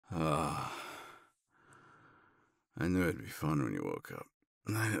I knew it'd be fun when you woke up.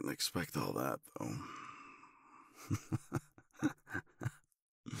 I didn't expect all that, though.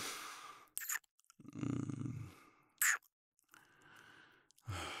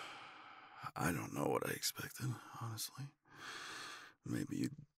 I don't know what I expected, honestly. Maybe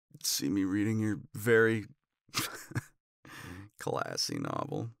you'd see me reading your very classy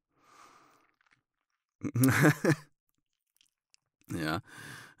novel. Yeah,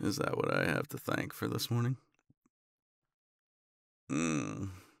 is that what I have to thank for this morning?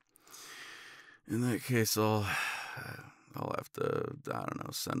 In that case, I'll have to, I don't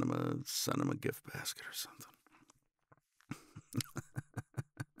know, send him a gift basket or something.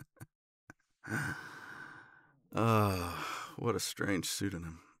 What a strange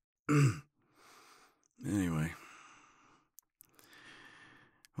pseudonym. Anyway,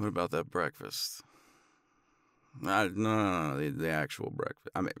 what about that breakfast? No, the actual breakfast.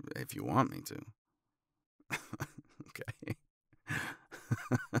 I mean, if you want me to. Okay.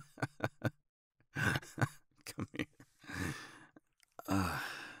 Come here.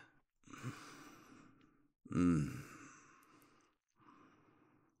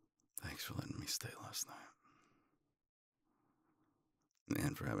 Thanks for letting me stay last night.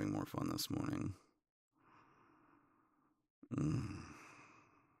 And for having more fun this morning.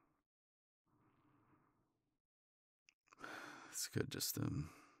 It's good just to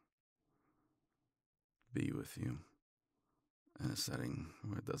be with you in a setting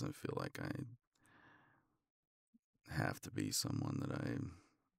where it doesn't feel like I have to be someone that I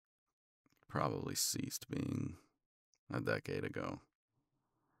probably ceased being a decade ago.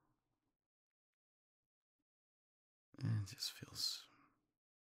 It just feels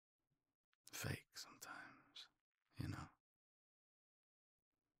fake sometimes, you know.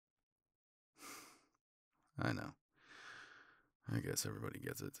 I know. I guess everybody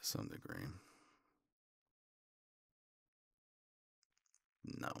gets it to some degree.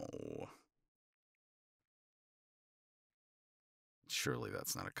 No. Surely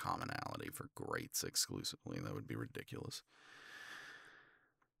that's not a commonality for greats exclusively. That would be ridiculous.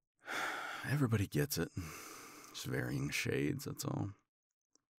 Everybody gets it. Just varying shades, that's all.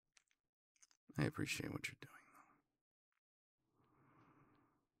 I appreciate what you're doing,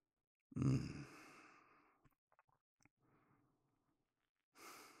 though.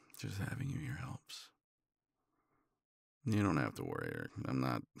 Just having you here helps. You don't have to worry. I'm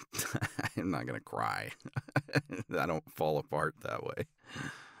not gonna cry. I don't fall apart that way.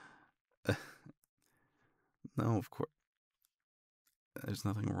 No, of course. There's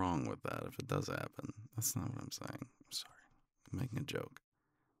nothing wrong with that if it does happen. That's not what I'm saying. I'm sorry. I'm making a joke.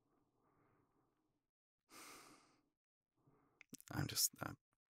 I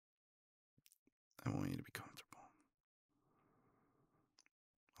want you to be comfortable.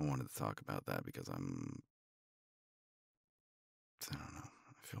 I wanted to talk about that because I don't know.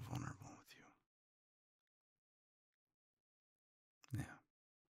 I feel vulnerable with you. Yeah.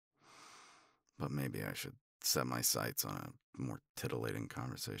 But maybe I should set my sights on a more titillating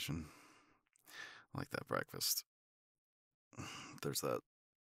conversation. Like that breakfast. There's that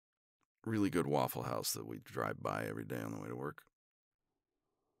really good Waffle House that we drive by every day on the way to work.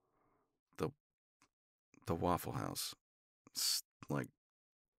 The Waffle House. It's like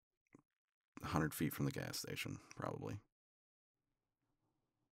 100 feet from the gas station, probably.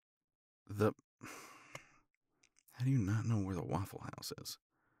 How do you not know where the Waffle House is?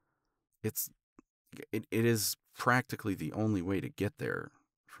 It is practically the only way to get there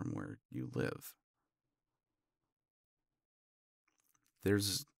from where you live.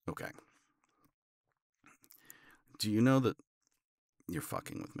 Okay. Do you know that you're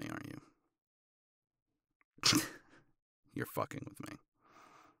fucking with me, aren't you? You're fucking with me.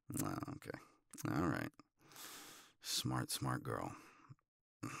 Oh, okay. All right. Smart girl.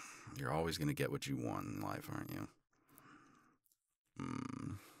 You're always going to get what you want in life, aren't you?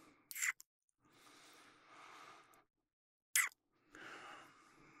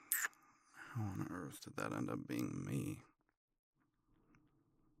 How on earth did that end up being me?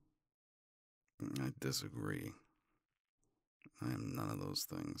 I disagree. I am none of those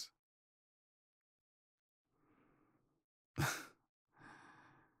things.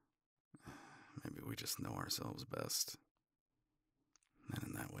 Maybe we just know ourselves best. And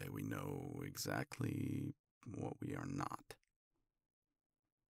in that way, we know exactly what we are not.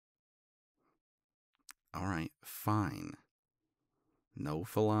 Alright, fine. No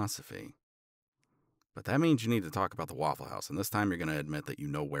philosophy. But that means you need to talk about the Waffle House, and this time you're going to admit that you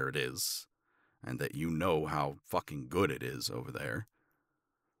know where it is, and that you know how fucking good it is over there.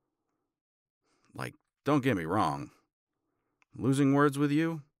 Like, don't get me wrong. Losing words with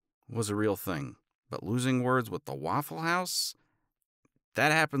you was a real thing. But losing words with the Waffle House?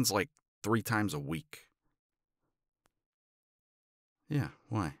 That happens like 3 times a week. Yeah,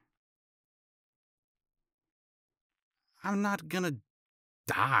 why? I'm not gonna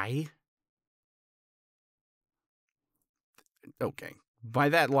die. Okay, by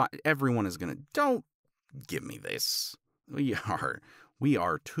that everyone is gonna... Don't give me this. We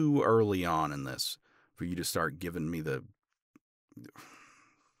are too early on in this for you to start giving me the...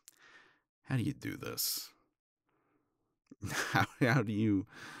 How do you do this? How do you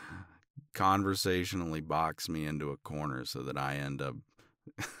conversationally box me into a corner so that I end up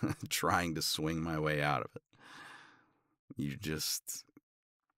trying to swing my way out of it?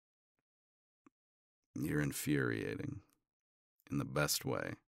 You're infuriating in the best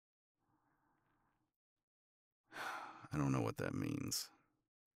way. I don't know what that means.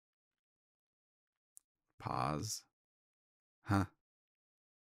 Pause? Huh?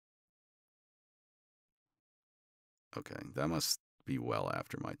 Okay, that must be well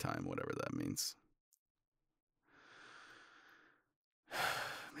after my time, whatever that means.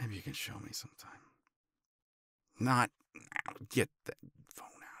 Maybe you can show me sometime. Not now. Get that phone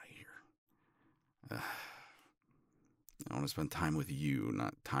out of here. I want to spend time with you,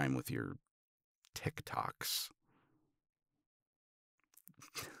 not time with your TikToks.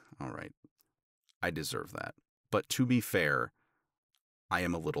 All right, I deserve that. But to be fair, I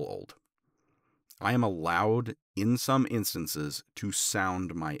am a little old. I am allowed, in some instances, to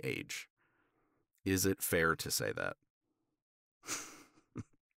sound my age. Is it fair to say that?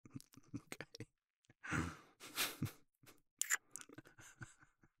 Okay.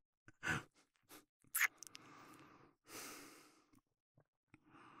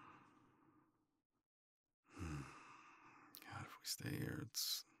 God, if we stay here,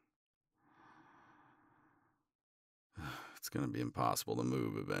 it's going to be impossible to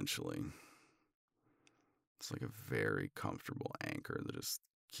move eventually. It's like a very comfortable anchor that just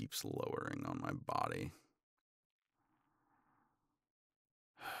keeps lowering on my body.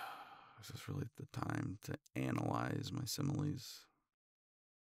 Is this really the time to analyze my similes?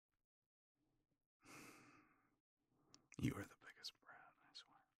 You are the biggest brat, I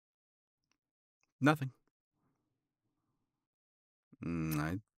swear. Nothing.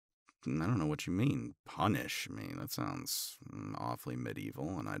 I don't know what you mean. Punish me. That sounds awfully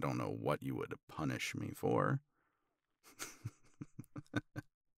medieval, and I don't know what you would punish me for.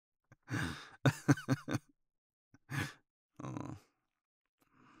 Oh.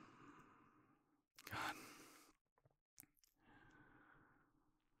 God.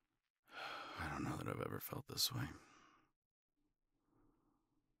 I don't know that I've ever felt this way.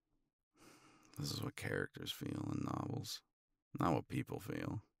 This is what characters feel in novels, not what people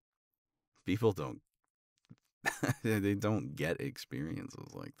feel. People don't... they don't get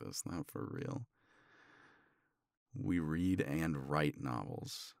experiences like this, not for real. We read and write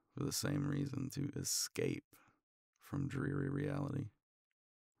novels for the same reason, to escape from dreary reality.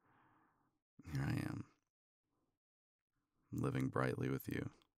 Here I am, living brightly with you.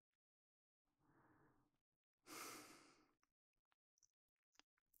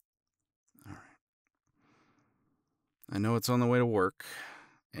 All right. I know it's on the way to work,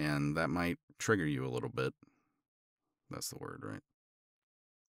 and that might trigger you a little bit. That's the word, right?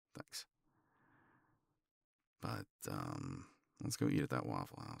 Thanks. But, let's go eat at that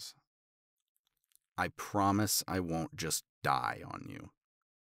Waffle House. I promise I won't just die on you.